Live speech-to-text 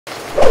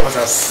まず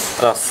は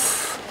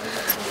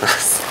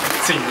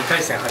ついに2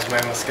回戦始ま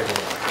りますけど、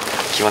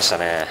来ました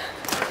ね。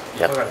い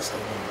かがですか、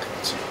今の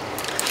気持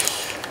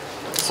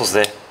ち。そう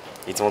ですね、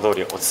いつも通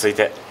り落ち着い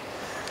て、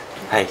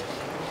はい、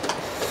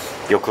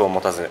欲を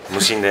持たず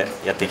無心で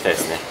やっていきたいで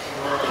すね。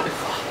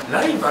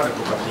ライバル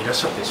とかっていらっ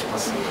しゃったりしま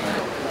す？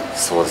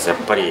そうです、やっ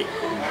ぱり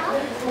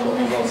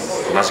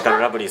マジカル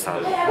ラブリーさ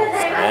んですか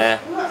ね。や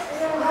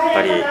っ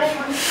ぱり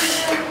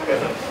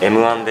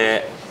M1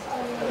 で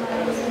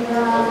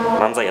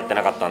漫才やって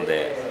なかったん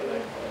で、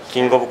キ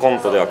ングオブコ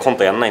ントではコン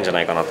トやんないんじゃ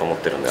ないかなと思っ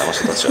てるんで、あの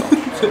人たちは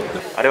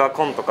あれは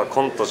コントか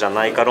コントじゃ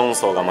ないか論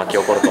争が巻き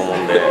起こると思う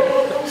んで、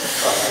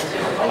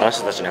あの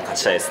人たちには勝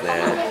ちたいですね。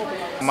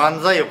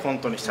漫才をコン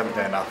トにしたみ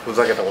たいなふ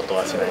ざけたこと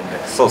はしないん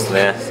で。そうです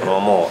ね、その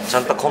もうち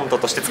ゃんとコント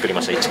として作り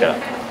ました、一から。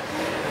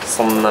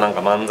そんななんか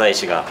漫才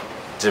師が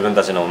自分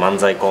たちの漫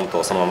才コント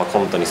をそのまま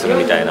コントにする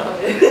みたいな、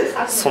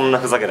そんな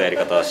ふざけたやり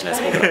方はしない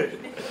です、僕ら。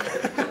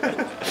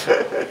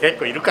結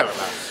構いるからな、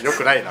よ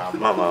くないな。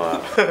まあまあま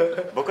あ、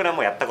僕ら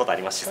もやったことあ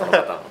りますし、その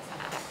パタ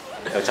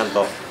ーン。ちゃん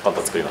とコン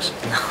ト作りまし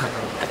た。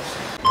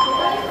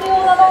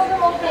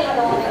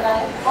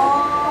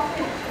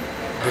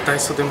舞台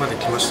袖まで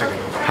来ましたけど、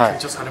緊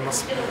張されま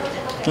す？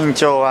緊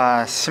張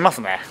はします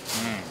ね。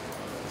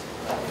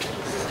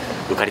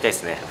受かりたいで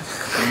すね。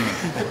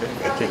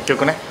結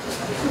局ね。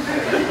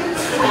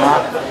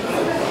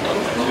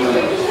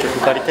結局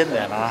受かりてん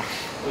だよな。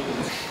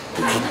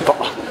ずっと。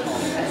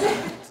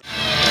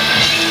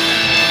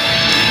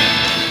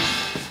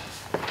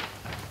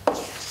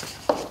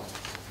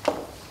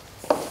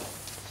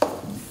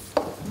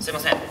すいま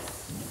せん。い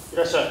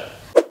らっしゃい。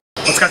お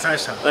疲れ様で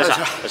した。よいしょ。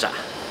よいしょ。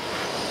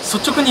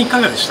率直にい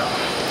かがでした？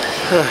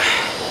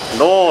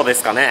どうで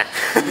すかね。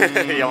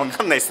いや、わ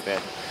かんないですね。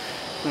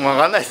わ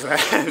かんないですね。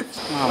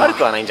悪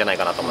くはないんじゃない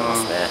かなと思いま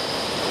すね。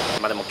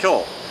まあでも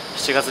今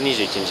日7月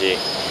21日、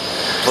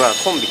僕は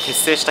コンビ結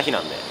成した日な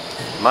んで、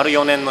丸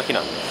4年の日な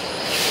んで、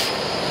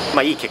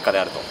まあいい結果で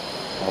あると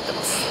思って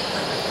ます。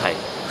はい。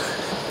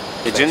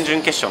で、準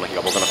々決勝の日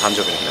が僕の誕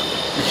生日の日なんで、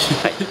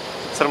はい。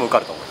それも受か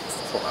ると思います。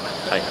そうだね。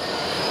はい。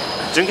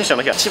準決勝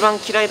の日は一番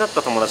嫌いだっ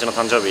た友達の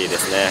誕生日で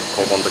すね、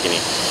高校の時に。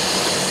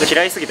で、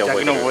嫌いすぎて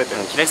覚えてる。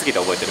嫌いすぎて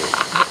覚えてる。は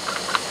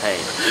い。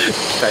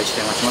期待し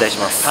てます。期待し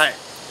ます。はい。あり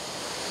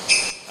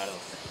がとう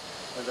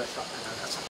ございました。